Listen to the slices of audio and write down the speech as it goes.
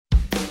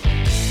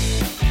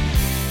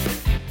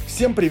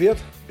Всем привет!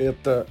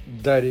 Это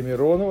Дарья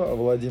Миронова,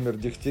 Владимир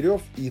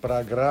Дегтярев и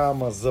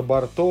программа «За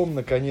бортом».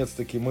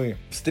 Наконец-таки мы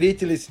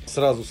встретились.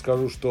 Сразу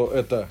скажу, что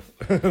это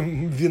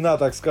вина,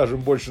 так скажем,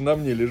 больше на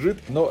мне лежит,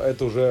 но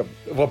это уже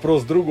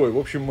вопрос другой. В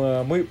общем,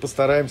 мы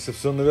постараемся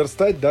все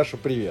наверстать. Даша,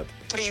 привет!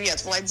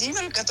 Привет,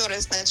 Владимир,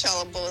 который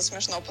сначала было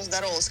смешно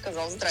поздоровался,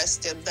 сказал: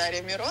 «Здравствуйте,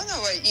 Дарья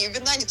Миронова». И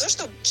вина не то,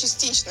 что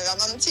частично,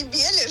 она на тебе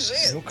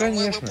лежит. Ну,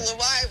 конечно.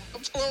 Мы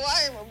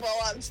выплываем и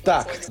баланс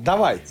Так, находим.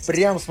 давай,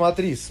 прям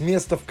смотри, с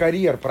места в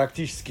карьер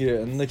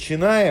практически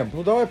начинаем.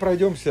 Ну, давай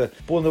пройдемся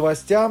по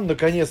новостям.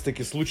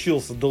 Наконец-таки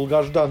случился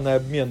долгожданный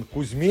обмен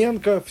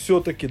Кузьменко.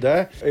 Все-таки,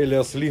 да,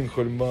 Элиас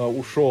Линдхольм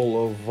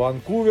ушел в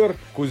Ванкувер.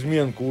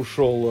 Кузьменко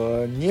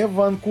ушел не в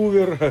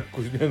Ванкувер.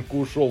 Кузьменко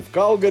ушел в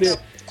Калгари.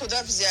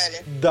 Куда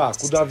взяли? Да,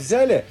 куда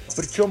взяли.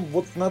 Причем,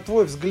 вот на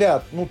твой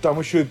взгляд, ну, там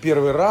еще и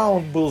первый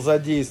раунд был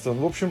задействован.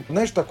 В общем,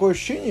 знаешь, такое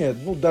ощущение,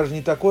 ну, даже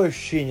не такое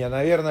ощущение,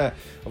 наверное,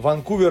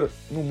 Ванкувер,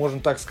 ну, можно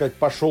так сказать,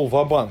 пошел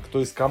ва-банк.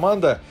 То есть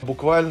команда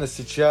буквально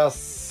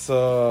сейчас,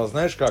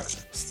 знаешь как,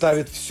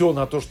 ставит все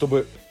на то,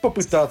 чтобы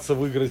попытаться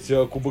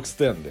выиграть Кубок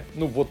Стэнли.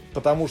 Ну, вот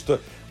потому что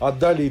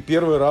отдали и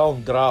первый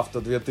раунд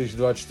драфта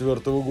 2024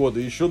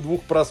 года, еще 2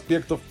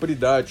 проспектов в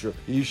придачу,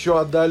 и еще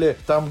отдали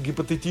там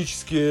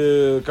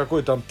гипотетически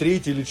какой там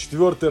 3-й или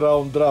 4-й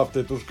раунд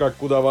драфта, это уж как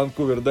куда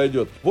Ванкувер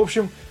дойдет. В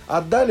общем,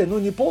 отдали, ну,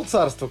 не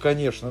полцарства,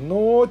 конечно,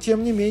 но,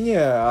 тем не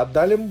менее,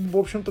 отдали, в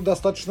общем-то,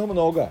 достаточно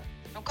много.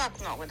 Ну, как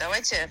много?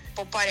 Давайте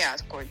по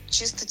порядку.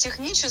 Чисто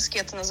технически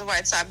это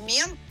называется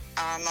обмен.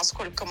 А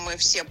насколько мы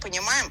все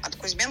понимаем, от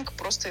Кузьменко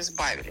просто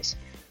избавились,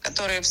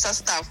 который в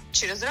состав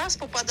через раз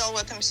попадал в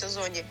этом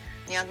сезоне.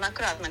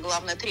 Неоднократно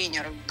главный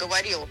тренер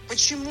говорил,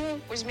 почему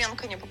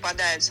Кузьменко не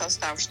попадает в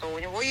состав, что у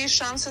него есть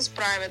шансы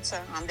справиться.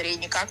 Андрей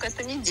никак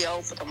это не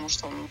делал, потому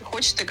что он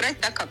хочет играть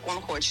так, как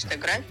он хочет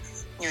играть.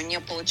 У него не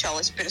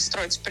получалось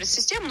перестроиться в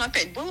предсистему, но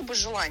опять было бы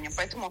желание.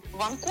 Поэтому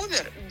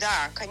Ванкувер,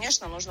 да,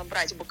 конечно, нужно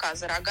брать быка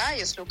за рога.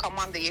 Если у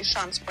команды есть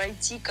шанс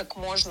пройти как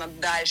можно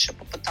дальше,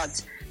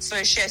 попытаться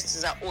свое счастье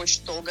за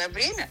очень долгое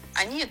время,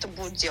 они это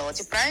будут делать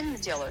и правильно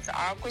делают.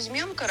 А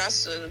Кузьменко,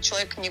 раз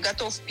человек не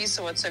готов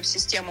вписываться в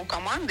систему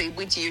команды и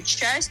быть ее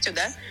частью,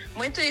 да,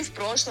 мы это и в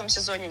прошлом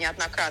сезоне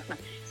неоднократно.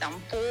 Там,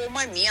 по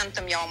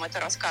моментам я вам это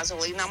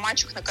рассказывала, и на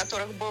матчах, на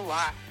которых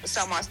была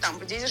сама там.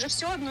 Здесь же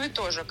все одно и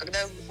то же.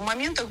 Когда в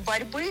моментах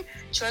борьбы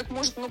человек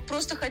может, ну,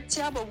 просто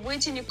хотя бы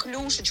вытянуть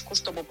клюшечку,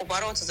 чтобы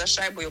побороться за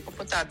шайбу, ее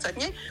попытаться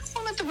отнять,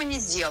 он этого не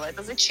делает.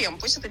 А зачем?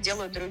 Пусть это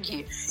делают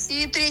другие.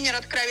 И тренер,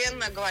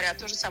 откровенно говоря,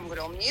 тоже сам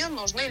говорил, мне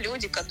нужны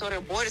люди, которые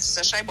борются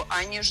за шайбу,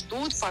 а не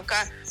ждут,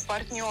 пока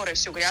партнеры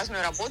всю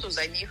грязную работу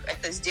за них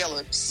это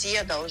сделают.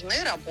 Все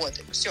должны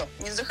работать. Все.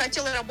 Не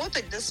захотел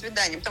работать, до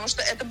свидания. Потому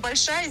что это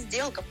большая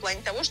сделка в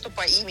плане того, что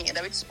по имени.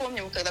 Давайте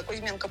вспомним, когда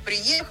Кузьменко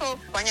приехал.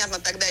 Понятно,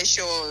 тогда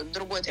еще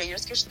другой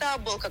тренерский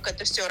штаб был, как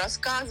это все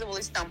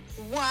рассказывалось. Там,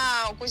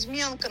 вау,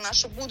 Кузьменко,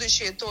 наше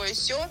будущее, то и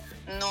сё.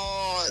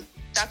 Но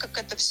так как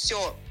это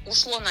все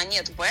ушло на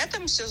нет в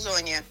этом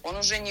сезоне, он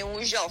уже не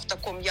уезжал в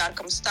таком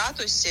ярком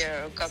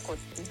статусе, как вот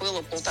было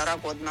 1,5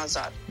 года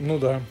назад. Ну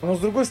да. Но с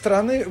другой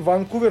стороны,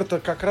 Ванкувер-то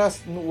как раз,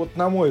 ну вот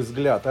на мой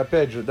взгляд,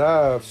 опять же,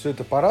 да, все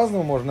это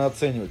по-разному можно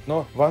оценивать,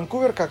 но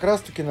Ванкувер как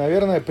раз-таки,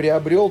 наверное,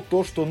 приобрел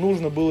то, что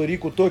нужно было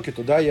Рику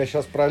Токету, да, я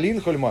сейчас про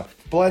Линдхольма,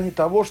 в плане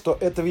того, что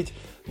это ведь,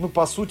 ну,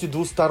 по сути,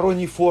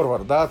 двусторонний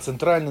форвард, да,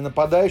 центральный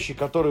нападающий,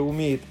 который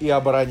умеет и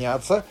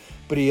обороняться,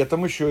 при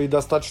этом еще и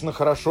достаточно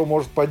хорошо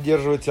может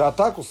поддерживать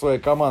атаку своей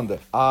команды.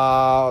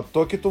 А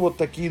Токету вот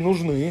такие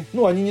нужны.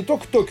 Ну, они не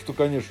только Токету,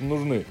 конечно,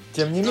 нужны.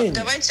 Тем не менее.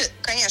 Давайте,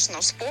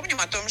 конечно, вспомним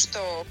о том,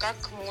 что как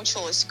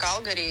мучилась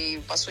Калгари, и,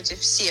 по сути,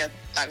 все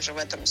также в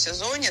этом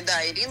сезоне.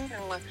 Да, и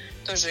Линдхольма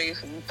тоже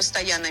их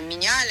постоянно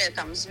меняли,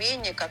 там,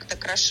 звенья как-то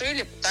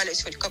крошили,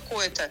 пытались хоть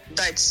какое-то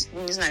дать,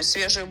 не знаю,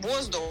 свежий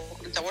воздух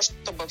для того,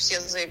 чтобы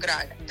все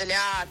заиграли. Для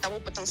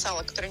того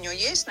потенциала, который у него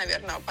есть,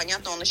 наверное,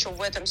 понятно, он еще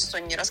в этом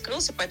сезоне не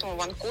раскрылся, поэтому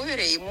в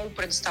Ванкувере ему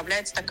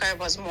предоставляется такая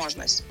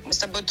возможность. Мы с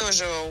тобой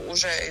тоже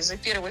уже из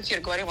эфира в эфир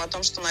говорим о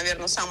том, что,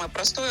 наверное, самое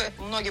простое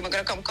многим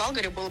игрокам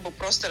Калгари было бы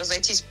просто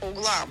разойтись по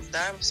углам,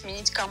 да,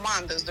 сменить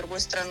команды, с другой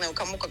стороны,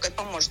 кому как это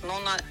поможет. Но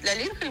для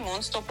Линдхольма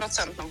он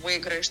 100% в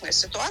выигрышной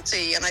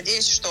ситуации, и я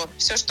надеюсь, что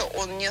все, что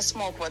он не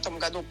смог в этом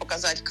году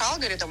показать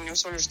Калгари, там у него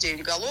всего лишь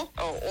 9 голов,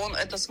 он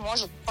это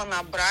сможет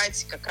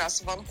понабрать как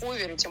раз в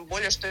Ванкувере, тем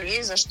более, что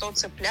есть за что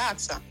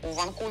цепляться. У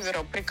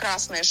Ванкувера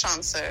прекрасные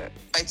шансы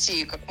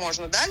пойти как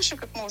можно дальше,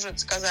 как мы уже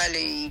сказали,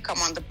 и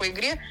команда по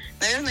игре.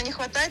 Наверное, не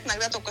хватает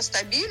иногда только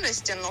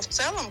стабильности, но в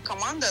целом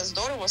команда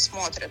здорово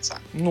смотрится.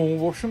 Ну,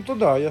 в общем-то,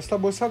 да, я с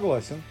тобой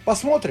согласен.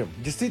 Посмотрим.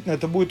 Действительно,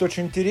 это будет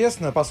очень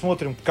интересно.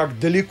 Посмотрим, как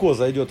далеко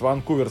зайдет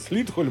Ванкувер с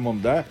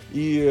Линдхольмом, да,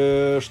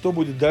 и что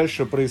будет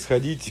дальше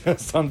происходить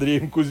с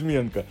Андреем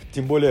Кузьменко.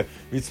 Тем более,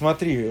 ведь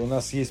смотри, у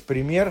нас есть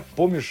пример.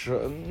 Помнишь,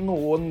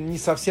 ну, он не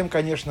совсем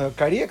конечно,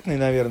 корректный,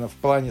 наверное, в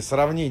плане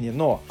сравнений,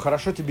 но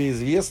хорошо тебе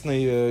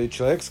известный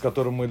человек, с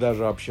которым мы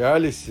даже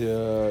общались,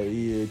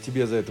 и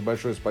тебе за это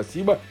большое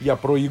спасибо. Я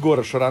про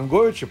Егора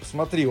Шаранговича.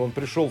 Посмотри, он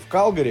пришел в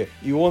Калгари,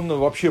 и он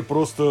вообще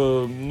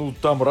просто,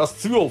 там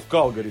расцвел в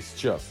Калгари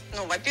сейчас.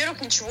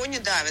 Во-первых, ничего не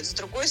давит. С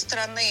другой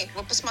стороны,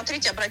 вы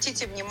посмотрите,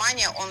 обратите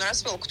внимание, он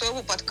расцвел. Кто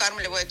его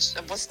подкармливает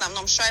в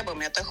основном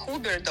шайбами? Это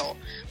Хубердо.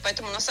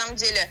 Поэтому, на самом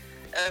деле,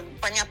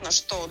 понятно,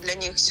 что для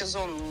них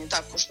сезон не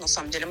так уж на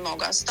самом деле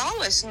много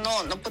осталось,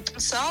 но на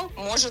потенциал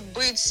может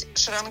быть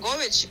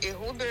Шарангович и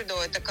Хубердо.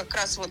 Это как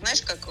раз,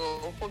 знаешь, как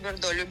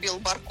Хубердо любил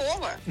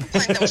Баркова, в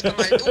плане того, что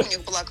на льду у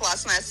них была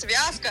классная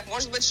связка.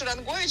 Может быть,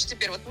 Шарангович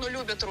теперь,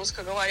 любит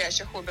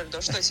русскоговорящих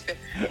Хубердо, что теперь?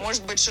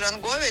 Может быть,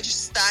 Шарангович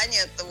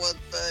станет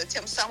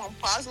тем самым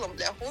пазлом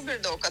для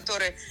Хубердо,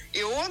 который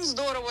и он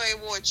здорово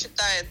его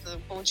читает,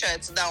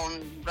 получается, да, он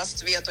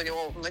расцвет у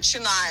него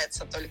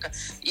начинается только.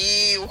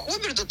 И у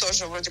Хубердо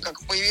тоже вроде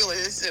как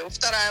появилась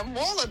вторая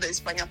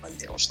молодость. Понятное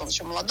дело, что он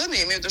еще молодой, но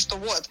я имею в виду, что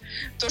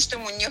то, что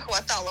ему не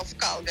хватало в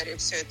Калгари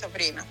все это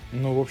время.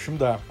 В общем,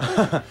 да.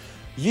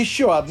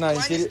 Еще одна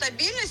интересная... В плане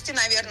стабильности,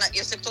 наверное,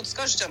 если кто-то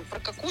скажет, про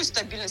какую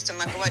стабильность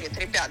она говорит.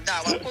 Ребят,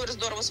 да, Ванкувер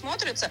здорово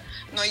смотрится,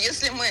 но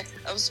если мы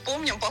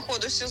вспомним по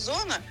ходу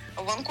сезона,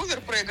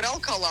 Ванкувер проиграл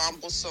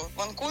Коламбусу,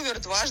 Ванкувер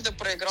дважды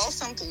проиграл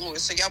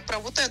Сент-Луису. Я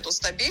про эту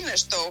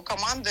стабильность, что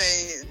команда...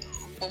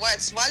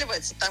 бывает,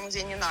 сваливается там,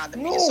 где не надо.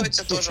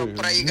 Миннесоте тоже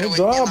проигрывать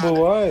не надо.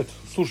 Бывает.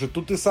 Слушай,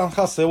 тут и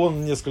Сан-Хосе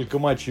он несколько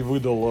матчей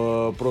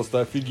выдал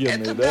просто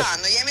офигенные, это да,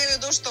 но я имею в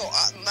виду, что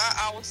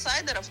на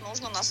аутсайдеров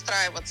нужно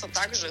настраиваться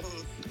так же,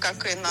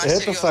 как и на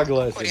серьезных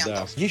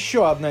конкурентов. Да.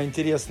 Еще одна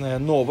интересная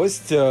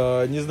новость.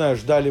 Не знаю,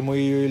 ждали мы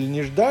ее или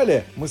не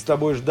ждали. Мы с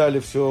тобой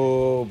ждали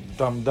все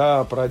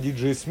про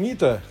Диджея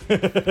Смита.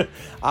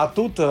 А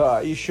тут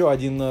еще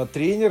один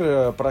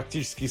тренер,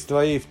 практически из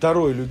твоей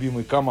второй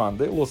любимой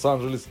команды,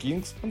 Лос-Анджелес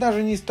Кингс.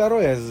 Даже не из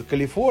второй, а из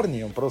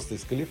Калифорнии. Он просто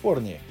из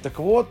Калифорнии. Так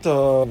вот,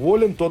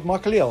 волен Тодд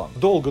Маклеллан.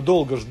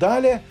 Долго-долго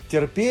ждали,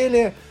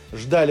 терпели.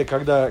 Ждали,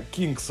 когда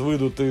Кингс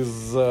выйдут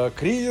из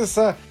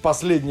кризиса. В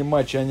последнем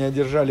матче они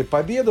одержали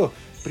победу.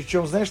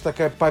 Причем, знаешь,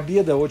 такая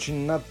победа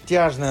очень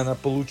натяжная она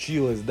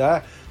получилась,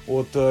 да.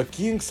 От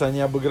Кингс они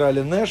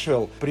обыграли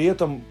Нэшвилл. При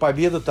этом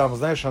победа там,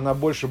 знаешь, она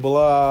больше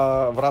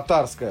была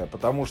вратарская,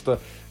 потому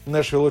что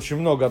Нэшвилл очень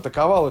много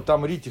атаковал, и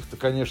там Ритих-то,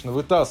 конечно,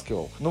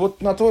 вытаскивал.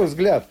 На твой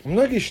взгляд,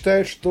 многие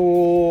считают, что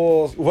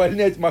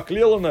увольнять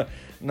Маклеллана,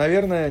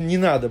 наверное, не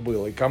надо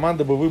было, и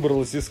команда бы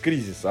выбралась из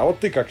кризиса. А вот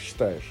ты как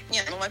считаешь?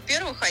 Нет,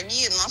 во-первых,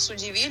 они нас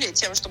удивили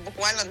тем, что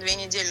буквально 2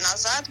 недели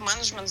назад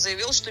менеджмент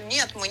заявил, что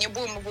нет, мы не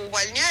будем его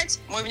увольнять,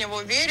 мы в него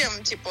верим,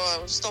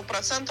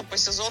 100% по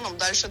сезонам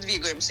дальше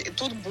двигаемся. И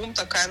тут бум,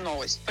 такая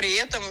новость. При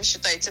этом,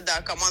 считайте, да,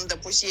 команда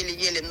пусть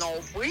еле-еле, но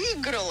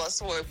выиграла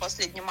свой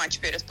последний матч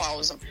перед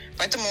паузом.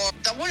 Поэтому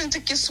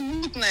довольно-таки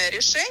смутное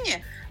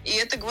решение. И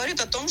это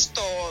говорит о том,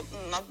 что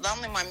на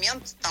данный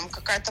момент там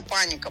какая-то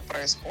паника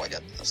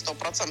происходит.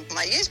 100%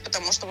 она есть,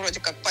 потому что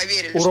вроде как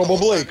поверили, у Роба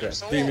Блейка,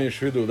 ты имеешь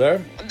в виду,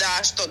 да?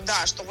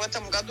 Да, что в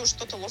этом году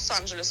что-то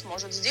Лос-Анджелес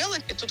может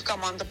сделать. И тут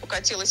команда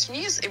покатилась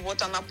вниз, и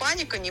вот она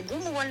паника, не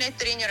бум увольнять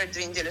тренера.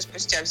 2 недели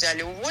спустя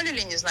взяли,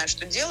 уволили, не знают,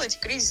 что делать,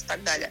 кризис и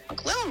так далее.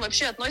 Маклеллан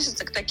вообще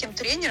относится к таким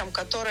тренерам,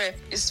 которые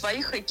из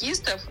своих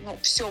хоккеистов,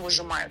 все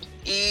выжимают.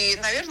 И,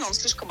 наверное, он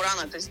слишком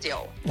рано это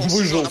сделал.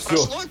 Выжил все.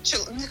 Прошло, все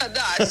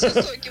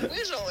соки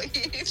выжил,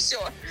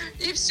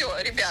 и все,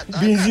 ребята.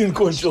 Бензин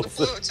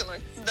кончился.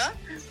 Да?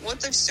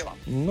 Вот и все.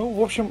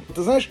 В общем,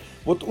 ты знаешь,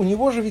 вот у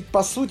него же ведь,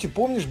 по сути,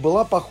 помнишь,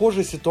 была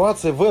похожая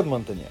ситуация в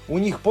Эдмонтоне. У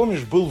них,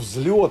 помнишь, был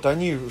взлет,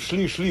 они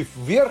шли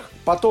вверх,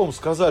 потом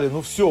сказали,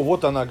 все,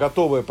 вот она,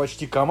 готовая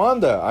почти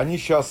команда, они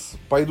сейчас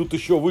пойдут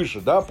еще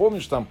выше, да?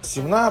 Помнишь, там,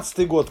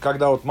 17-й год,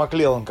 когда вот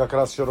Маклеллан как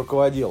раз все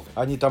руководил,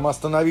 они там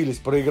остановились,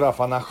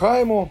 проиграв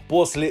Анахайму.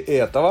 После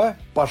этого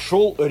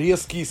пошел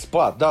резкий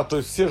спад, да, то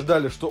есть все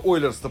ждали, что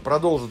Ойлерс-то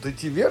продолжит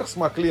идти вверх с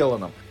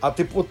Маклелланом, а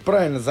ты вот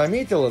правильно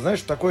заметила,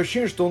 знаешь, такое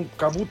ощущение, что он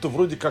как будто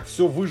вроде как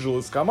все выжил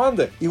из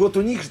команды, и вот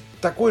у них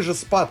такой же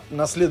спад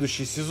на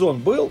следующий сезон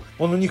был,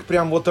 он у них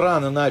прям вот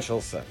рано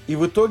начался, и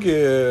в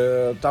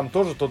итоге там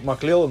тоже тот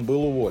Маклеллан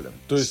был уволен,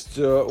 то есть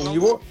у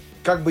него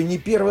как бы не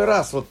первый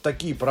раз вот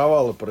такие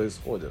провалы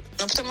происходят.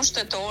 Потому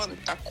что это он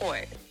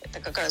такой. Это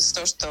как раз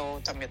то,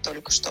 что я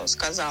только что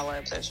сказала.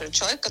 Это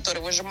человек,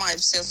 который выжимает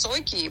все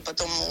соки, и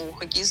потом у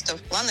хоккеистов,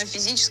 ладно,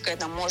 физическое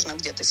там можно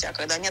где-то себя.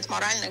 Когда нет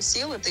моральных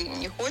сил, и ты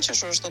не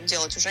хочешь уже что-то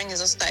делать, уже не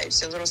заставить,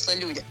 все взрослые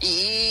люди.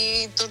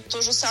 И тут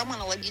то же самое,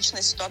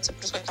 аналогичная ситуация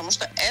происходит, потому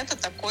что это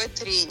такой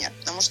тренер.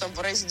 Потому что в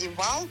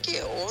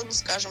раздевалке он,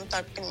 скажем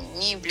так,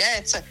 не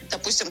является,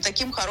 допустим,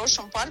 таким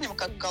хорошим парнем,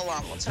 как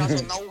Галам. Вот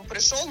сразу на ум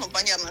пришел,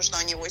 понятно, что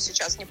они его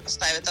сейчас не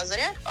поставят, а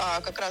зря.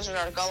 Как раз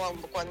Жерар Галам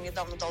буквально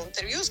недавно дал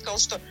интервью, сказал,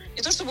 что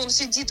не то чтобы он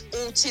сидит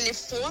у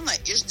телефона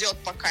и ждет,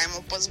 пока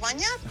ему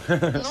позвонят,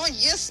 но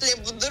если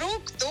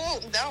вдруг,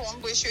 то да, он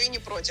бы еще и не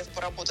против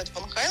поработать в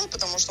НХЛ,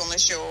 потому что он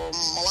еще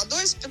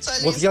молодой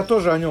специалист. Вот я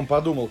тоже о нем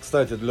подумал,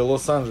 кстати, для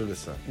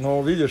Лос-Анджелеса.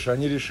 Но, видишь,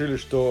 они решили,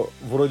 что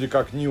вроде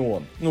как не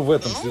он. Ну, в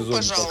этом сезоне,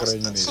 пожалуйста. по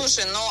крайней мере.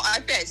 Слушай, но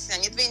опять,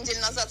 они 2 недели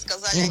назад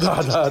сказали, они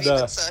будут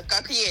двигаться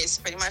как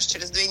есть. Понимаешь,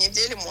 через 2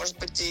 недели, может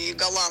быть, и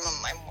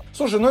Галаном наймут.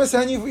 Слушай, ну если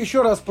они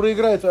еще раз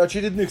проиграют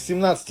очередных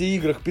 17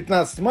 играх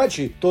 15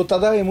 матчей, то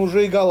тогда им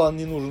уже и Галан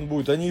не нужен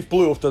будет. Они и в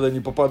плей-офф тогда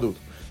не попадут.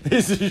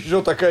 Если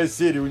еще такая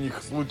серия у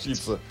них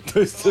случится. То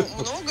есть...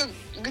 много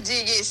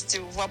где есть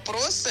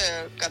вопросы,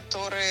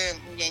 которые,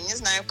 я не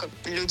знаю, как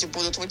люди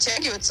будут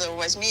вытягиваться.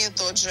 Возьми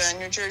тот же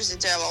Нью-Джерси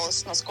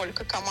Девилс,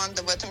 насколько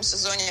команда в этом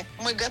сезоне...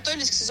 Мы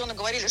готовились к сезону,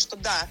 говорили, что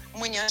да,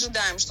 мы не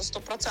ожидаем, что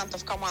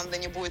 100% команда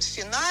не будет в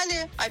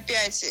финале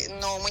опять,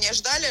 но мы не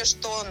ожидали,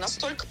 что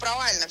настолько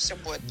провально все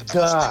будет.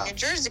 Потому что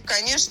Нью-Джерси,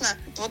 конечно,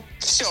 вот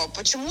все,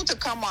 почему-то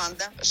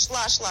команда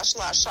шла,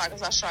 шаг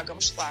за шагом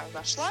шла,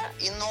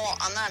 но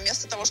она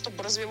вместо того,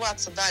 чтобы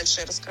развиваться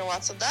дальше и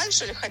раскрываться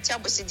дальше, или хотя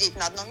бы сидеть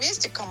на одном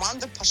месте,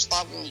 команда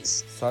пошла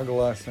вниз.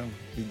 Согласен.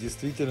 И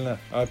действительно,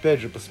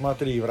 опять же,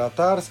 посмотри, и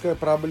вратарская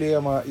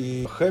проблема,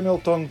 и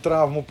Хэмилтон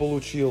травму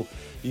получил,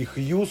 и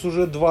Хьюз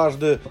уже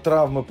дважды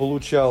травмы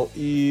получал,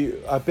 и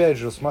опять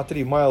же,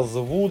 смотри, Майлза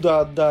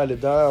Вуда отдали,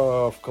 да,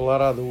 в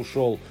Колорадо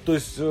ушел. То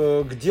есть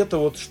где-то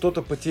вот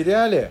что-то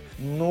потеряли.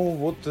 Ну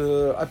вот,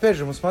 опять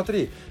же,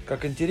 смотри,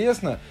 как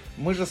интересно,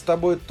 мы же с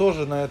тобой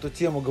тоже на эту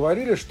тему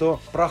говорили, что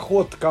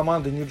проход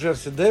команды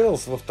Нью-Джерси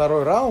Девилс во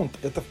второй раунд,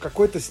 это в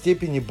какой-то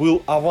степени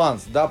был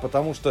аванс, да,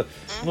 потому что,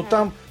 ну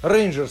там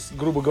Рейнджерс,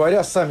 грубо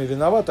говоря, сами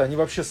виноваты, они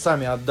вообще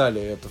сами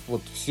отдали это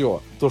вот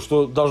все, то,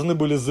 что должны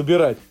были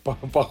забирать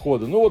по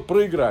ходу. Ну вот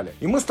проиграли.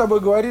 И мы с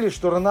тобой говорили,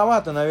 что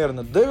рановато,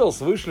 наверное, Девилс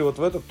вышли вот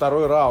в этот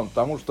второй раунд,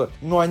 потому что,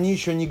 ну, они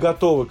еще не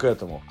готовы к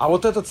этому. А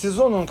вот этот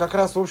сезон, он как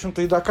раз, в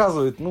общем-то, и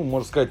доказывает, ну,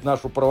 можно сказать,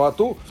 нашу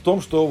правоту в том,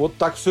 что вот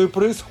так все и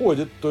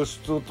происходит. То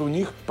есть тут у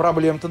них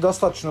проблем-то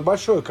достаточно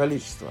большое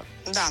количество.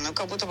 Да, но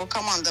как будто бы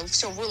команда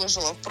все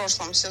выложила в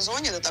прошлом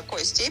сезоне до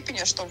такой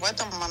степени, что в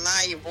этом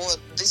она его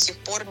до сих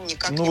пор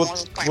никак не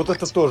может поймать. Вот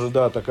это тоже,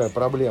 да, такая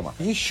проблема.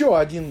 Еще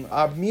один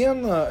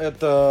обмен,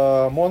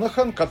 это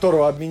Монахан,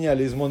 которого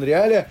обменяли из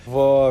Монреаля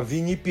в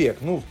Виннипег.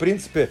 Ну, в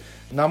принципе,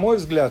 на мой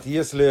взгляд,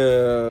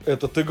 если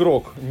этот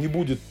игрок не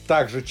будет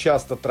так же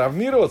часто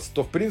травмироваться,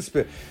 то, в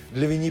принципе,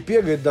 для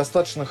Виннипега это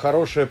достаточно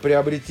хорошее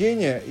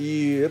приобретение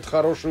и это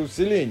хорошее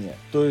усиление.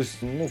 То есть,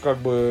 ну, как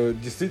бы,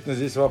 действительно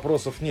здесь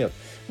вопросов нет.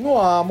 Ну,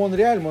 а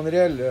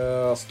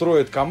Монреаль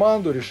строит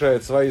команду,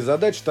 решает свои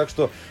задачи, так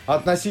что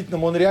относительно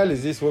Монреаля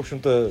здесь, в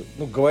общем-то,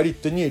 ну,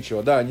 говорить-то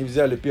нечего. Да, они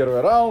взяли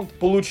первый раунд,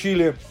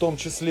 получили в том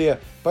числе,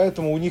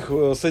 поэтому у них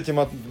с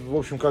этим, в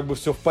общем, как бы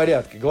все в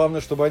порядке.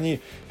 Главное, чтобы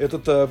они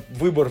этот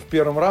выбор в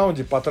первом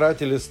раунде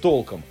потратили с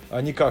толком,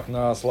 а не как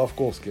на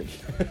Славковске.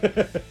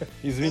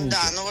 Извините.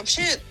 Да, но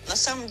вообще, на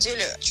самом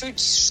деле, чуть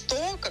что,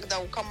 когда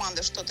у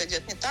команды что-то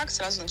идет не так,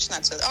 сразу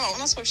начинается: у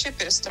нас вообще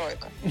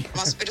перестройка. У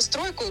нас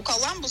перестройка, у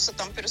Коламбуса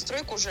там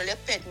перестройка уже лет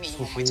 5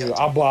 минимум. Слушай, идет.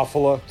 А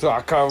Баффало?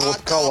 Так, а вот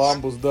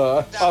Коламбус,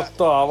 да.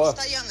 Оттава.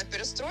 Постоянно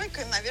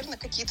перестройка, и, наверное,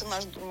 какие-то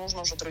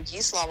нужно уже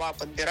другие слова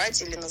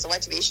подбирать или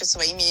называть вещи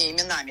своими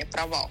именами.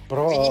 Провал.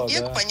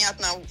 Виннипег, да,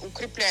 понятно,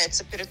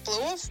 укрепляется перед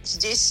плей-офф.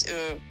 Здесь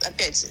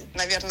опять,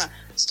 наверное,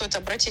 стоит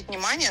обратить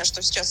внимание,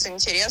 что сейчас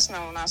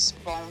интересно, у нас,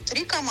 по-моему,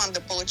 3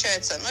 команды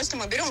получается. Но если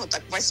мы берем вот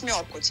так 8,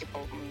 типа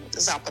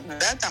западную,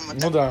 да, там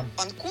это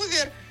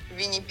Ванкувер,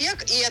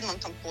 Виннипег и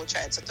Эдмонтон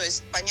получается. То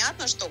есть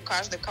понятно, что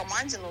каждой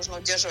команде нужно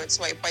удерживать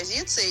свои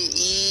позиции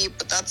и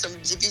пытаться в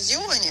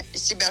дивизионе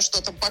из себя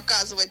что-то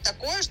показывать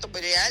такое,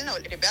 чтобы реально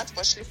ребят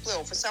вошли в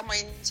плей-офф. И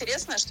самое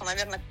интересное, что,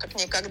 наверное, как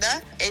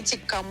никогда эти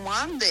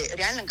команды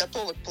реально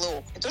готовы к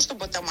плей-офф. Не то,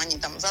 чтобы там они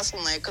там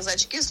засланные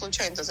казачки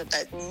случайно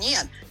залетают.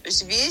 Нет. То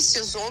есть весь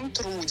сезон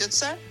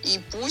трудятся, и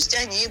пусть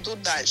они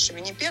идут дальше.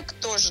 Виннипег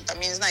тоже, там,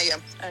 я не знаю,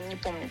 я не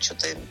помню,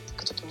 что-то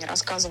кто-то мне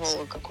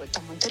рассказывал, какое-то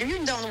там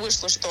интервью недавно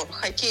вышло, что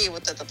хоккей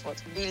вот этот вот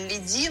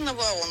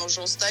Беллидинова, он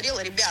уже устарел.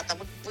 Ребята,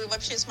 вы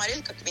вообще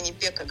смотрели, как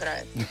Виннипег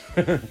играет?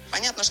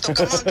 Понятно, что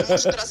команда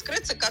может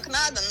раскрыться как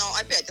надо, но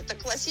опять, это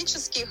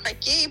классический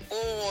хоккей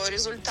по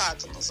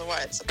результату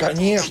называется.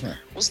 Конечно.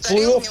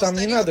 Плей-офф там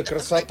не надо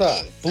красота.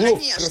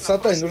 Плей-офф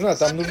красота не нужна,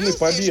 там нужны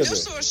победы.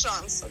 Ждешь своего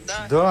шанса,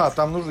 да. Да,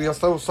 там нужно, я с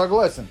тобой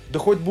согласен. Да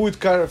хоть будет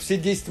все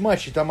 10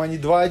 матчей, там они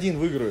 2-1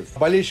 выиграют.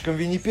 Болельщикам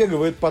Виннипега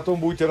вы это потом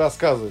будете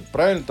рассказывать.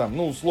 Правильно там?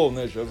 Ну,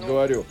 условно я сейчас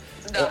говорю.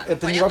 Да.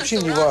 Это понятно, вообще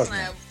не важно.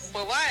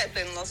 Бывает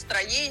и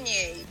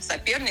настроение, и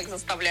соперник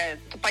заставляет.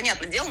 Это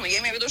понятное дело, но я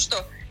имею в виду,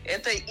 что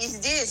Это и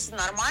здесь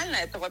нормально,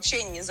 это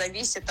вообще не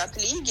зависит от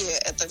лиги,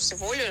 это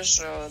всего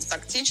лишь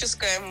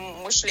тактическое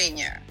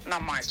мышление на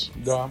матч.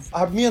 Да.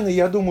 Обмены,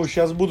 я думаю,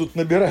 сейчас будут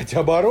набирать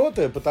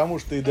обороты, потому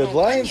что и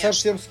дедлайн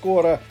совсем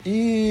скоро. И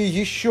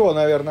еще,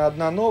 наверное,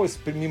 одна новость,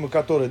 мимо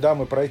которой, да,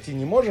 мы пройти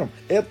не можем,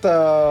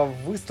 это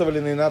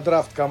выставленный на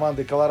драфт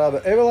командой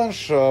Колорадо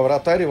Эваланш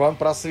вратарь Иван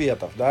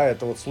Просветов. Да,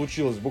 это вот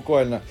случилось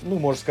буквально, ну,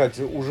 можно сказать,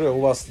 уже у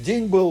вас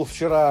день был,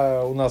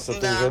 вчера у нас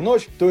это уже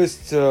ночь. То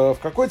есть в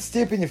какой-то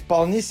степени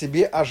вполне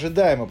себе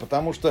ожидаемо,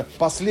 потому что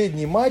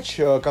последний матч,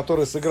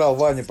 который сыграл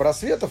Ваня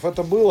Просветов,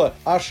 это было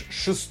аж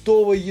 6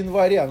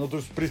 января. Ну, то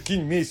есть,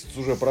 прикинь, месяц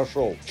уже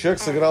прошел.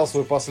 Человек сыграл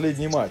свой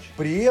последний матч.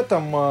 При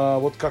этом,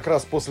 вот как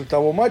раз после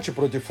того матча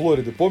против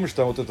Флориды, помнишь,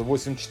 там вот это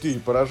 8-4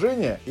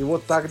 поражения, и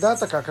вот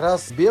тогда-то как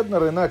раз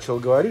Беднер и начал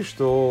говорить,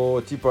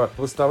 что, типа,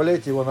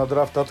 выставляйте его на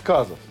драфт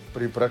отказов.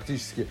 При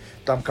практически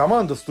там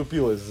команда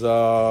вступилась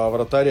за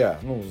вратаря,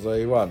 ну,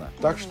 за Ивана.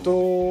 Так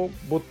что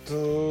вот...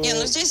 Не,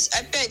 ну здесь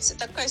опять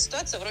такая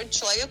ситуация, вроде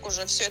человек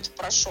уже все это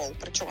прошел,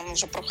 причем он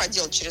уже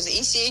проходил через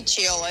и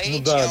CHL,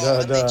 и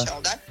NHL,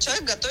 NHL, да?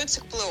 Человек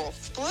готовится к плей-офф.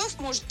 В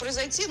плей-офф может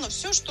произойти, ну,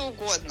 все что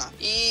угодно.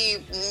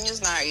 И, не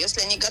знаю,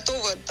 если они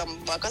готовы там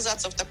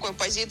оказаться в такой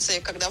позиции,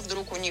 когда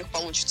вдруг у них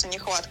получится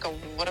нехватка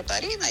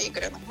вратарей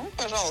наигранных, ну,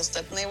 пожалуйста,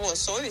 это на его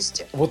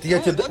совести. Вот я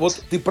тебе...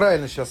 Вот ты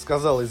правильно сейчас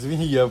сказала,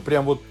 извини, я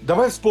прям вот...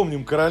 Давай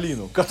вспомним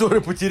Каролину, которая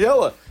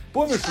потеряла,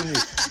 помнишь у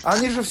них?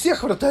 Они же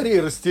всех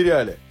вратарей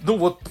растеряли. Ну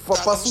вот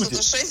по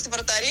сути. 6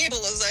 вратарей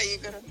было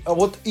заиграно. А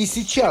вот и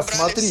сейчас,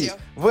 смотри, всех.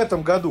 В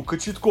этом году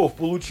Кочетков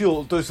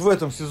получил, то есть в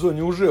этом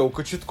сезоне уже у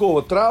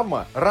Кочеткова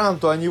травма.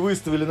 Ранту они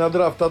выставили на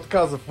драфт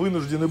отказов,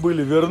 вынуждены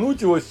были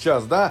вернуть его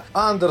сейчас, да.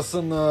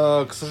 Андерсон,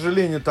 к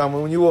сожалению, там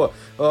у него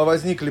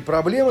возникли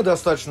проблемы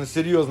достаточно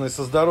серьезные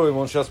со здоровьем.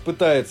 Он сейчас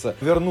пытается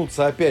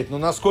вернуться опять. Но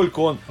насколько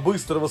он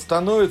быстро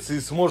восстановится и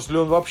сможет ли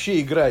он вообще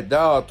играть,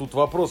 да, тут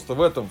вопрос-то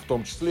в этом в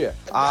том числе.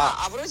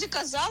 А вроде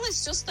казалось,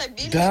 все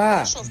стабильно и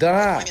хорошо в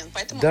какой-то момент.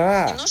 Поэтому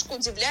немножко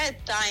удивляет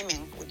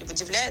тайминг.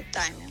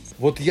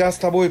 Вот я с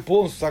тобой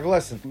полностью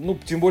согласен. Ну,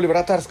 тем более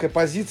вратарская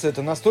позиция,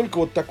 это настолько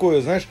вот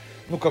такое, знаешь,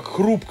 ну, как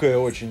хрупкое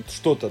очень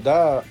что-то,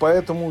 да.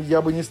 Поэтому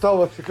я бы не стал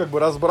вообще как бы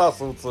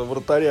разбрасываться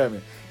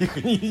вратарями. Их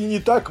не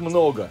так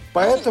много.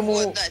 Поэтому...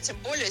 Ну, вот, да, тем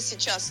более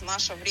сейчас в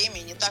наше время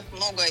не так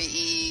много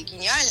и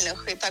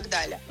гениальных и так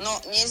далее.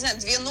 Но, я не знаю,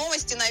 2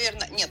 новости,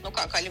 наверное... Нет, ну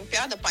как,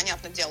 Олимпиада,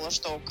 понятное дело,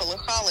 что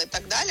колыхала и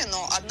так далее,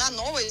 но одна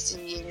новость,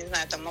 я не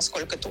знаю, там,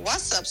 насколько это у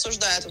вас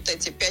обсуждают вот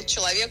эти 5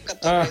 человек,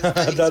 которые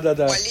сдались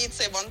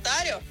полиции в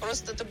Онтарио.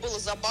 Просто это было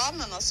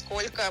забавно,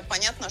 насколько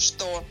понятно,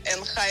 что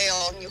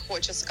НХЛ не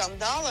хочет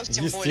скандалов,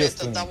 тем более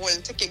это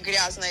довольно-таки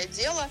грязное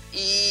дело,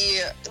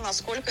 и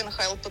насколько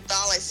НХЛ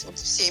пыталась вот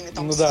всеми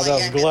там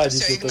слоями это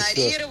все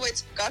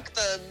игнорировать,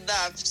 как-то,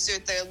 да, все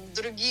это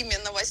другими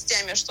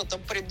новостями что-то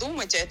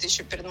придумать, а это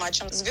еще перед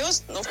матчем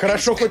звезд. Но,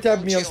 хорошо, принципе, хоть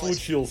обмен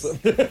случился.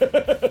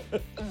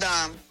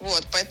 Да,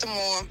 вот, поэтому,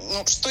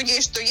 ну, что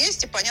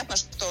есть, и понятно,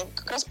 что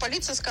как раз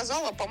полиция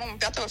сказала, по-моему,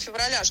 5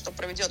 февраля, что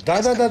проведет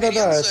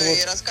пресс-конференцию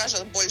и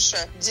расскажет больше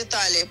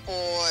деталей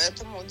по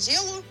этому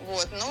делу,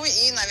 вот, ну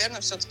и,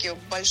 наверное, все-таки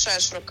большая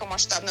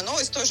широкомасштабная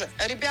новость тоже.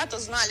 Ребята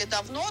знали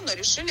давно, но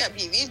решили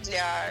объявить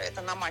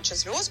это на Матче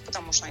Звезд,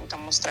 потому что они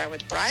там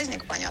устраивают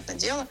праздник, понятное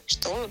дело,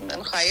 что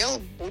НХЛ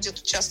будет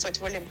участвовать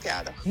в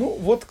Олимпиадах. Ну,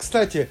 вот,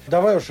 кстати,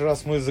 давай уж,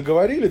 раз мы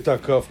заговорили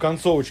так в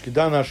концовочке,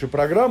 да, нашей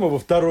программы, во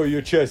второй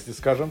ее части,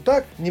 скажем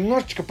так,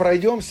 немножечко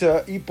пройдемся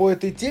и по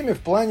этой теме в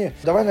плане,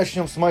 давай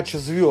начнем с Матча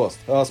Звезд.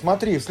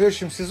 Смотри, в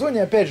следующем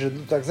сезоне, опять же,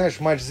 так знаешь,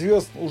 Матч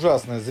Звезд,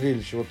 ужасное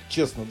зрелище, вот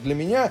честно, для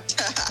меня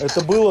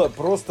это было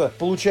просто,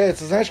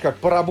 получается, знаешь, как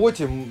по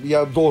работе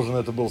я должен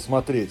это был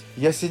смотреть.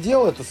 Я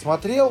сидел, это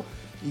смотрел,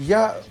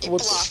 я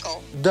вот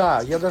плакал.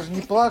 Да, я даже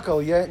не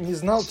плакал, я не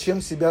знал,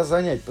 чем себя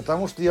занять,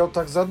 потому что я вот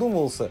так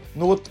задумался.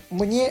 Ну вот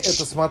мне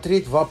это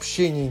смотреть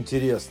вообще не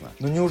интересно.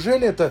 Ну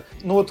неужели это,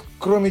 ну вот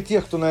кроме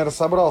тех, кто, наверное,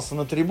 собрался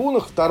на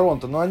трибунах в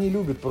Торонто, ну они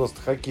любят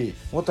просто хоккей.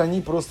 Вот они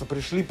просто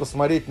пришли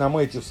посмотреть на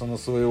Мэтьюсона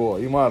своего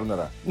и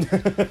Марнера.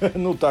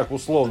 Ну так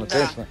условно,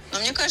 конечно. Но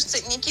мне кажется,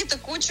 Никита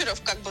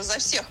Кучеров как бы за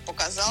всех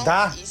показал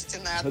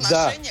истинное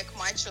отношение к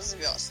Матчу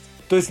Звезд.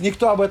 То есть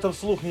никто об этом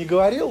вслух не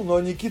говорил, но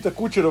Никита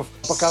Кучеров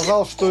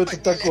показал, что это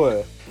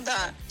такое.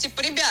 Да,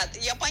 типа, ребят,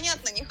 я,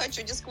 понятно, не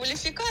хочу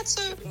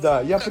дисквалификацию.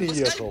 Да, я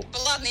приехал.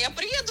 Ладно, я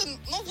приеду,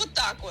 ну вот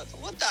так вот,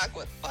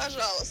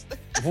 пожалуйста.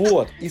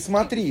 Вот, и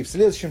смотри, в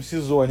следующем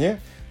сезоне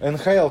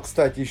НХЛ,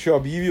 кстати, еще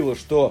объявила,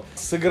 что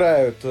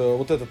сыграют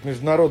вот этот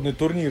международный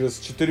турнир из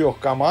 4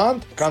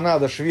 команд.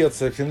 Канада,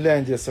 Швеция,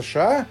 Финляндия,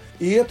 США.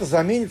 И это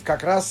заменит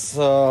как раз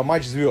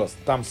Матч Звезд.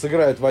 Там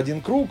сыграют в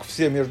один круг,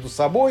 все между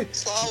собой.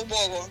 Слава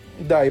богу.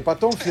 Да, и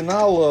потом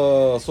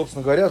финал,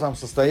 собственно говоря, там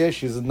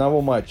состоящий из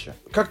одного матча.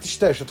 Как ты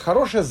считаешь, это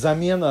хорошая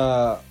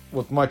замена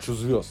вот Матчу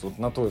Звезд, вот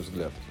на твой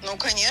взгляд? Ну,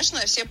 конечно,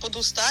 все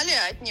подустали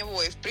от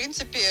него. И, в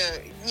принципе,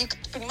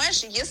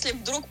 понимаешь, если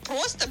вдруг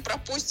просто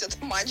пропустят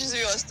Матч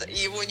Звезд, и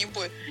его не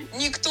будет,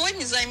 никто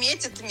не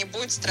заметит и не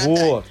будет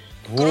страдать.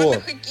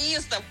 Кроме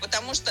хоккеистов,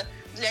 потому что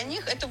для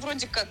них это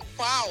вроде как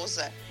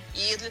пауза.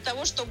 И для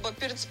того, чтобы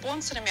перед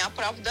спонсорами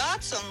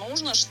оправдаться,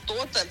 нужно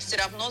что-то все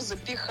равно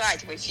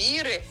запихать в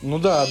эфиры.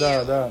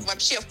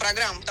 Вообще в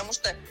программу, потому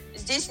что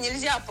здесь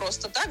нельзя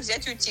просто так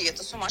взять и уйти.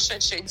 Это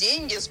сумасшедшие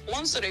деньги,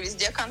 спонсоры,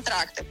 везде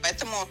контракты.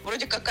 Поэтому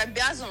вроде как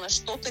обязаны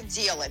что-то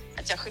делать.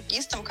 Хотя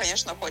хоккеистам,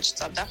 конечно,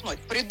 хочется отдохнуть.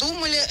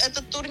 Придумали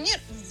этот турнир?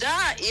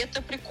 Да, и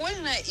это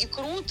прикольно, и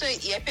круто.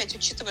 И опять,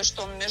 учитывая,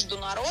 что он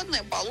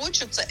международный,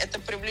 получится, это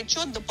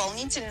привлечет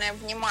дополнительное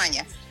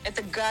внимание.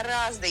 Это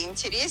гораздо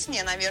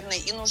интереснее, наверное,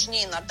 и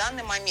нужнее на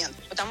данный момент.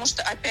 Потому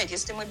что, опять,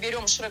 если мы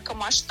берем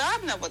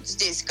широкомасштабно, вот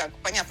здесь, как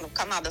понятно,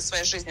 Канада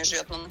своей жизнью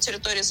живет, но на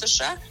территории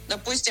США,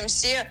 допустим,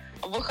 все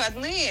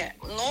выходные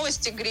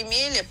новости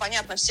гремели,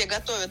 понятно, все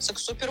готовятся к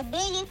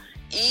Суперболу,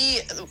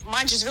 и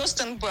матч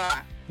звезд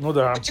НБА.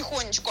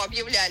 Потихонечку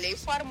объявляли и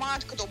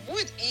формат, кто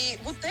будет. И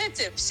вот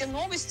эти все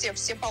новости,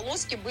 все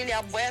полоски были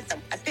об этом.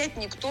 Опять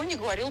никто не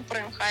говорил про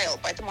НХЛ.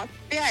 Поэтому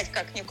опять,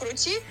 как ни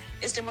крути,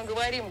 если мы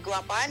говорим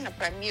глобально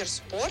про мир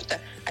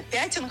спорта,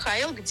 опять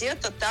НХЛ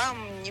где-то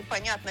там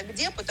непонятно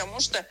где, потому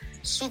что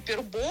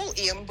Супербол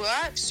и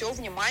НБА все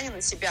внимание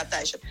на себя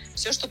тащат.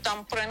 Все, что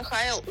там про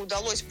НХЛ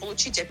удалось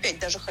получить, опять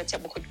даже хотя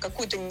бы хоть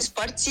какой-то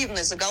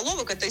неспортивный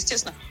заголовок, это,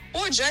 естественно,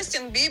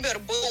 Джастин Бибер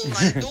был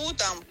на льду,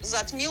 там,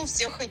 затмил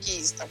всех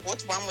хоккеистов.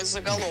 Вот вам и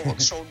заголовок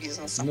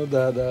шоу-бизнеса.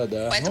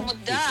 Поэтому,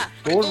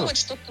 придумать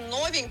что-то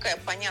новенькое,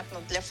 понятно,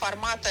 для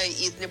формата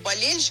и для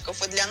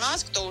болельщиков, и для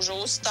нас, кто уже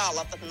устал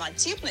от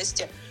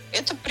однотипности,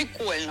 это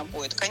прикольно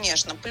будет,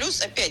 конечно.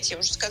 Плюс, опять, я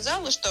уже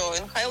сказала, что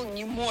НХЛ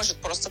не может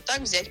просто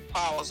так взять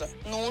паузу.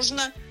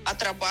 Нужно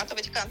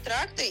отрабатывать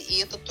контракты,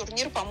 и этот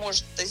турнир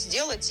поможет это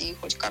сделать и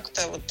хоть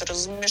как-то вот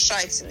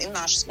размешать и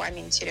наш с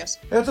вами интерес.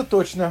 Это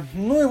точно.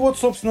 Ну и вот,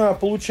 собственно,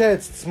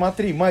 получается,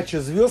 смотри,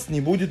 матча звезд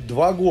не будет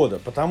 2 года,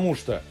 потому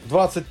что в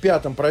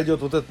 25-м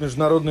пройдет вот этот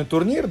международный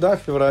турнир, в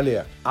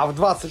феврале, а в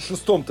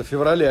 26-м-то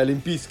феврале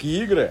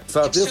Олимпийские игры,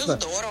 соответственно, и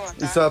все здорово,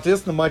 и,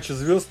 соответственно, матча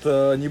звезд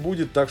не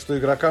будет, так что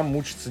игрокам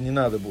мучиться не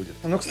надо будет.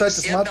 Ну, кстати,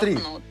 смотри,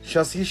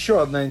 сейчас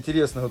еще одна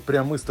интересная, вот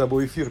прям мы с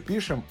тобой эфир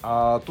пишем,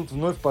 а тут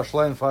вновь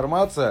пошла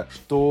информация,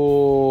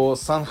 что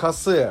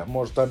Сан-Хосе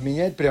может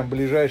обменять прям в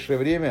ближайшее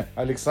время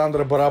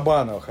Александра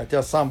Барабанова,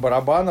 хотя сам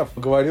Барабанов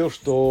говорил,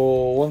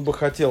 что он бы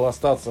хотел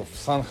остаться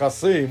в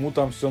Сан-Хосе, ему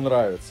там все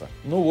нравится.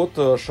 Ну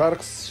вот,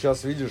 Шаркс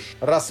сейчас, видишь,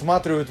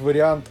 рассматривает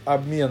вариант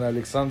обмена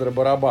Александра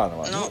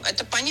Барабанова. Ну,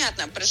 это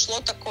понятно, пришло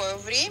такое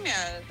время,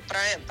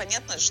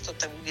 понятно, что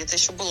там где-то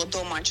еще было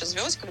до матча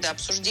звезд, когда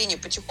обсуждения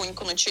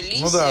потихоньку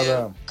начались,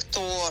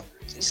 кто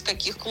из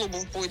каких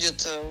клубов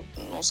будет,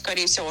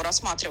 скорее всего,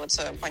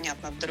 рассматриваться,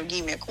 понятно,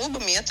 другими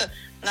клубами. Это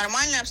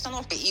нормальная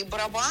обстановка. И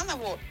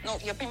Барабанову,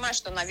 я понимаю,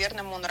 что,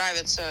 наверное, ему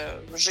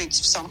нравится жить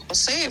в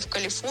Сан-Хосе, в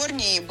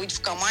Калифорнии, быть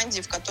в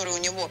команде, в которой у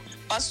него,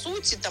 по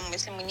сути, там,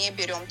 если мы не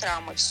берем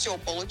травмы, все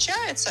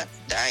получается,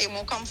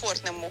 ему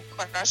комфортно, ему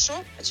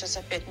хорошо. А сейчас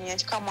опять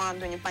менять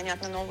команду,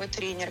 непонятно, новый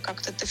тренер,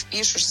 как-то ты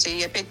впишешься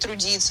и опять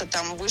трудиться,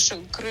 там,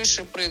 выше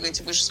крыши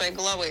прыгать, выше своей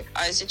головы.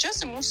 А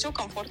сейчас ему все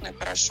комфортно и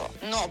хорошо.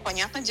 Но,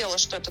 понятное дело,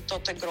 что это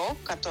тот игрок,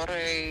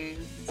 который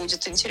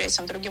будет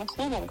интересен другим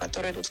клубам,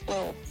 которые идут в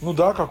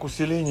плей-офф. Как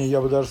усиление,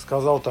 я бы даже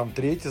сказал, там,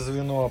 третье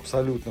звено,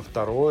 абсолютно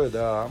второе,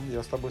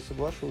 я с тобой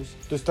соглашусь.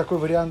 То есть такой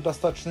вариант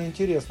достаточно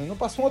интересный.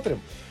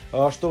 Посмотрим,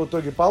 что в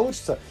итоге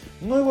получится.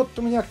 Ну и вот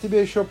у меня к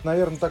тебе еще,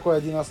 наверное, такой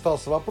один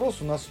остался вопрос.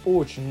 У нас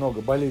очень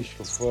много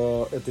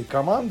болельщиков этой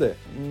команды.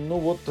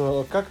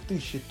 Как ты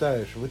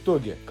считаешь, в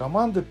итоге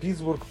команда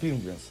Питтсбург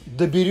Пингвинс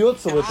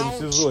доберется в этом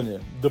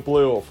сезоне до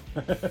плей-офф?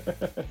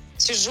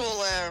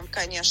 Тяжелое,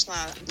 конечно,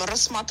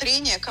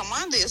 рассмотрение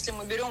команды. Если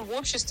мы берем в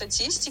общей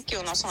статистике,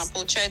 у нас она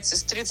получается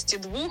из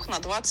 32 на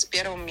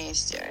 21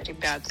 месте,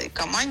 ребята. И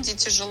команде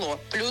тяжело.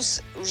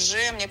 Плюс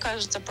уже, мне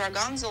кажется, про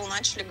Ганзел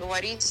начали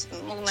говорить,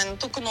 наверное,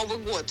 только Новый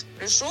год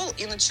пришел,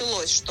 и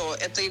началось, что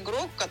это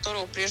игрок,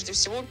 которого прежде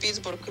всего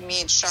Питтсбург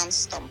имеет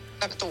шанс там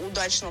как-то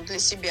удачно для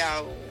себя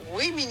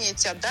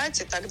выменить,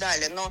 отдать и так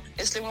далее. Но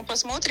если мы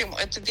посмотрим,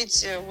 это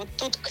ведь вот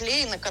тот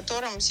клей, на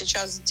котором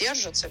сейчас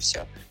держится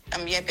все.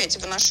 Там я опять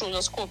выношу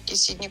за скобки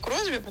Сидни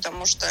Кросби,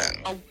 потому что,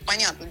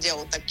 понятное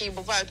дело, такие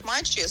бывают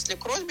матчи. Если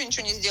Кросби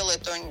ничего не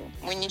сделает, то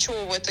мы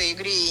ничего в этой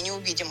игре и не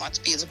увидим от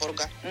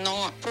Питтсбурга.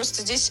 Но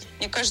просто здесь,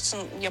 мне кажется,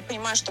 я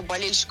понимаю, что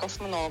болельщиков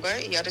много,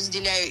 я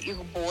разделяю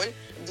их боль.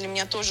 Для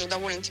меня тоже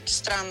довольно-таки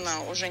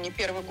странно уже не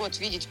первый год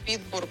видеть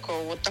Питтсбург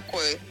вот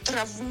такой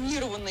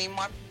травмированный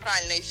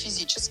морально и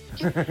физически.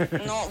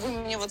 Но вы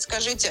мне вот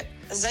скажите,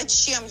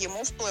 зачем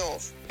ему в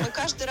плей-офф? Мы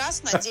каждый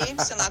раз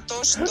надеемся на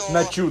то, что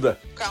на чудо.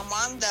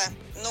 Команда...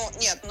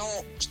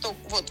 что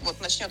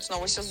вот начнется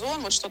новый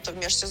сезон, вот что-то в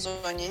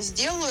межсезонье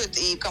сделают,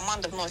 и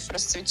команда вновь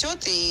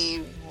расцветет,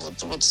 и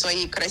вот в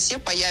своей красе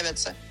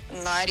появится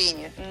на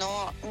арене.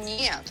 Но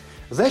нет.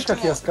 Знаешь,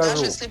 как я скажу?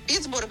 Даже если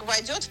Питтсбург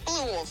войдет в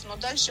плей-офф, но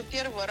дальше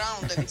первого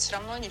раунда ведь все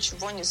равно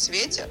ничего не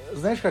светит.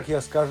 Знаешь, как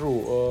я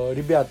скажу?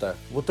 Ребята,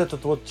 вот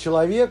этот вот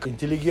человек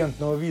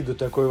интеллигентного вида,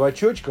 такой в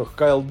очочках,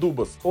 Кайл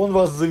Дубас, он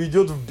вас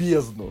заведет в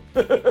бездну.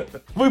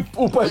 Вы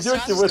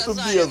упадете в эту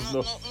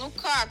бездну.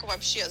 как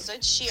вообще?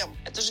 Зачем?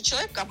 Это же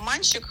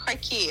человек-обманщик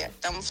хоккея.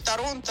 Там в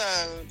Торонто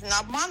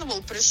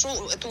наобманывал,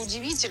 пришел. Это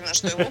удивительно,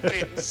 что его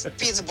в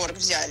Питтсбург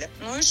взяли.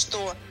 Ну и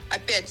что?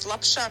 Опять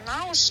лапша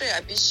на уши,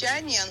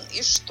 обещания,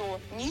 и что?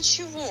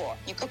 Ничего.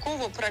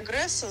 Никакого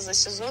прогресса за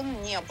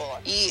сезон не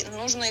было. И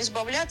нужно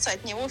избавляться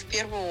от него в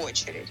первую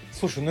очередь.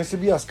 Слушай, ну если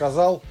бы я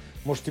сказал,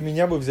 может, и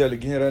меня бы взяли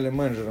генеральным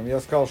менеджером,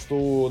 я сказал,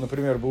 что,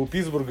 например, у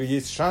Питтсбурга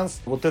есть шанс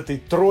вот этой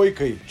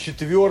тройкой,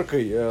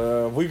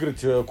 четверкой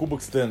выиграть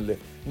Кубок Стэнли.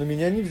 Но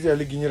меня не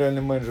взяли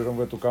генеральным менеджером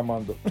в эту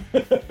команду.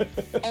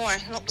 Ой,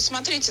 ну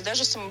смотрите,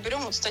 даже если мы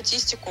берем вот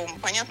статистику,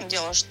 понятное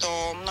дело,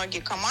 что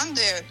многие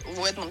команды,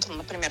 у Эдмонтона,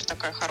 например,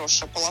 такая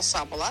хорошая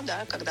полоса была,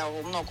 да, когда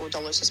много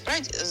удалось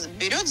исправить,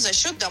 берет за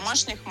счет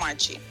домашних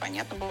матчей.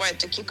 Понятно, бывают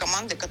такие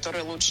команды,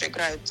 которые лучше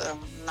играют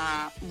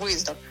на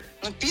выездах.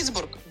 Но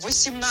Питтсбург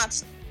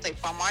 18-й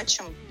по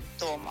матчам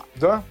дома.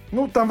 Да?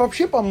 Ну, там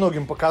вообще по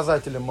многим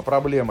показателям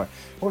проблемы.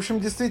 В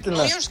общем, действительно...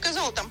 Ну, я уже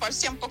сказала, там по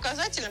всем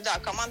показателям, да,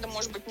 команда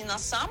может быть не на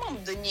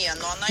самом дне,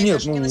 но она Нет,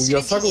 даже не на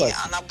я согласен.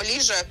 Она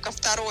ближе ко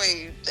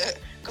второй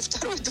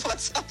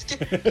двадцатке,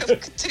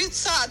 к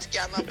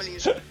тридцатке она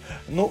ближе.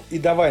 Ну, и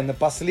давай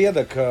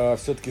напоследок,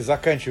 все-таки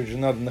заканчивать же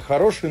надо на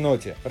хорошей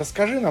ноте.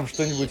 Расскажи нам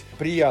что-нибудь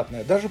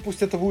приятное. Даже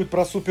пусть это будет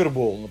про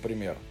Супербол,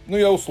 например. Ну,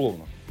 я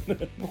условно.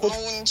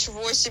 Ну,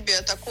 ничего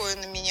себе, такое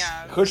на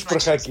меня. Хочешь про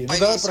хоккей?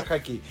 Повесил. Ну, давай про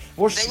хоккей.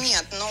 Вот да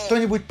нет, ну...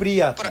 Что-нибудь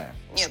приятное.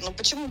 Нет, ну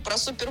почему? Про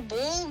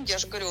Супербол, я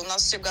же говорю, у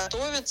нас все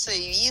готовится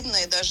и видно,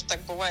 и даже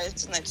так бывает,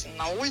 знаете,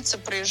 на улице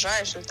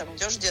проезжаешь или там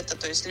идешь где-то,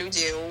 то есть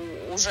люди,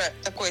 уже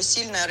такое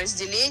сильное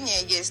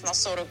разделение есть на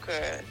 40...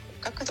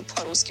 Как это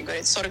по-русски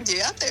говорить?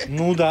 49-й?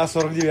 Ну да,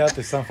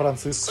 49-й,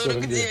 Сан-Франциско.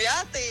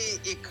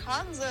 49-й и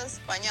Канзас.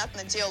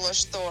 Понятное дело,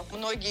 что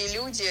многие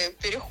люди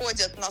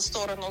переходят на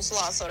сторону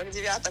зла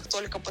 49-х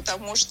только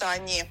потому, что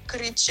они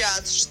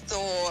кричат,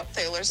 что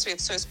Тейлор Свифт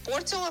все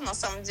испортила. На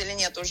самом деле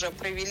нет, уже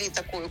провели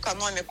такую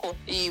экономику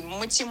и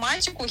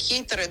математику.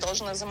 Хейтеры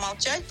должны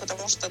замолчать,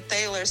 потому что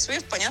Тейлор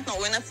Свифт, понятно,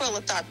 у НФЛ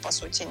и так, по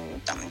сути,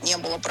 там не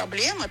было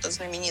проблем. Это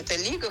знаменитая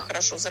лига,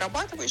 хорошо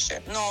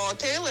зарабатывающая. Но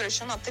Тейлор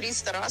еще на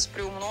 300 раз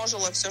приумножила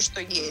все, что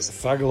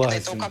есть. Согласен.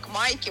 Это то, как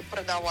майки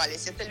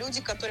продавались. Это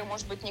люди, которые,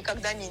 может быть,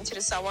 никогда не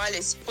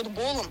интересовались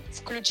футболом,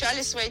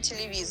 включали свои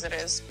телевизоры,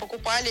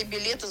 покупали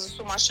билеты за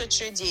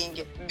сумасшедшие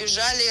деньги,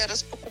 бежали,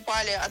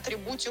 распокупали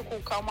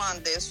атрибутику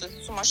команды,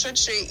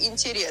 сумасшедший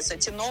интерес,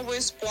 эти новые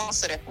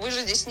спонсоры. Вы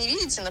же здесь не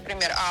видите,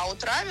 например, а у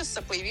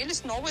Трависа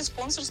появились новые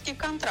спонсорские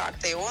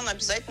контракты, и он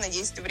обязательно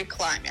есть в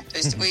рекламе. То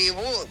есть вы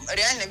его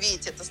реально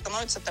видите, это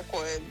становится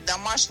такой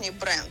домашний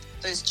бренд.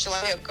 То есть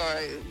человек,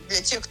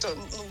 для тех, кто...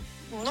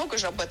 много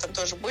же об этом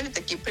тоже были,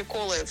 такие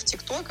приколы в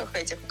тиктоках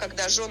этих,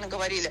 когда жены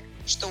говорили,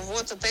 что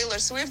вот Тейлор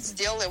Свифт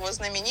сделала его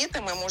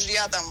знаменитым, и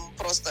мужья там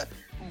просто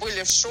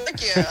были в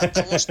шоке от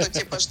того, что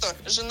типа, что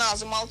жена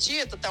замолчи,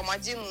 это там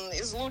один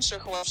из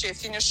лучших вообще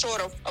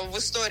финишеров в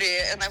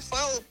истории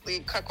НФЛ, и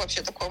как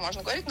вообще такое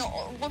можно говорить, ну,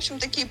 в общем,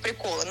 такие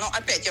приколы. Но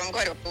опять, я вам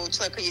говорю, у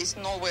человека есть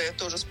новые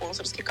тоже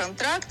спонсорские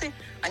контракты,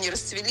 они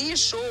расцвели,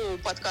 шоу,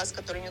 подкаст,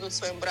 который они идут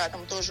своим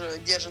братом, тоже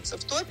держится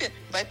в топе,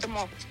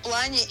 поэтому в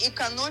плане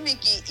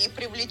экономики и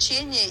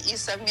привлечения и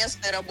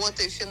совместной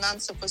работы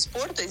финансов и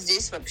спорта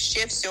здесь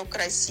вообще все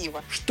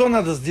красиво. Что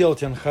надо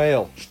сделать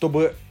НХЛ,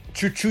 чтобы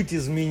чуть-чуть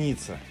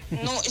измениться?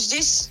 Ну,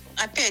 здесь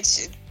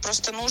опять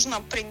просто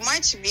нужно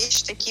принимать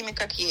вещи такими,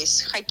 как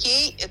есть.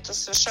 Хоккей — это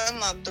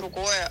совершенно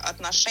другое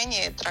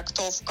отношение,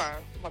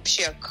 трактовка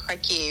вообще к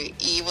хоккею.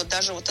 И вот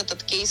даже вот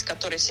этот кейс,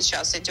 который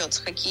сейчас идет с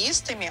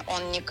хоккеистами,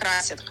 он не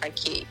красит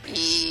хоккей.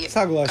 И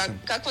согласен.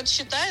 Как вот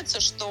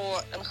считается,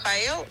 что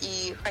НХЛ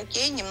и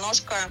хоккей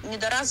немножко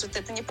недоразвиты.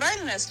 Это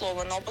неправильное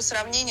слово, но по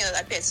сравнению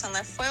опять с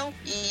НФЛ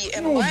и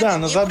НБА... Ну да,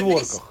 на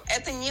задворках.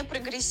 Это не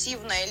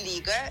прогрессивная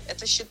лига.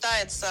 Это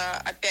считается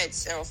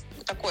опять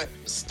такой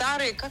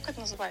старый, как это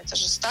называется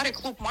же, старый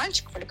клуб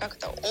мальчиков, или как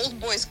это, Old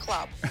Boys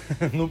Club.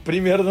 Ну,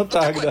 примерно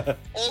так, да.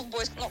 Old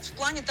Boys, ну, в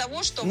плане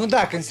того, что... Ну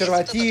да,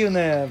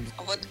 консервативная.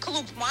 Вот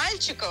клуб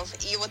мальчиков,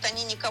 и вот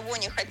они никого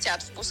не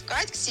хотят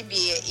впускать к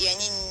себе, и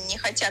они не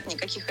хотят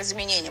никаких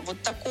изменений.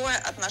 Вот такое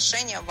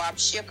отношение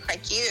вообще к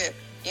хоккею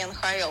и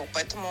НХЛ.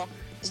 Поэтому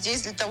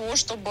здесь для того,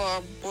 чтобы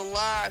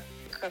была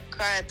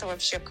какая-то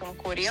вообще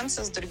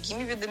конкуренция с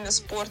другими видами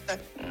спорта.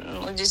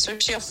 Ну, здесь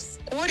вообще в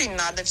корень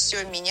надо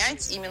все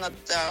менять, именно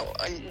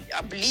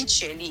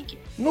обличие лиги.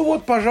 Ну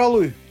вот,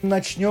 пожалуй,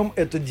 начнем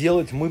это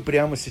делать мы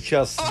прямо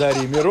сейчас с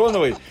Дарьей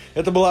Мироновой.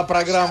 Это была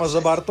программа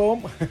 «За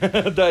бортом».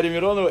 Дарья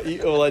Миронова и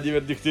Владимир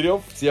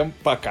Дегтярев. Всем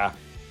пока.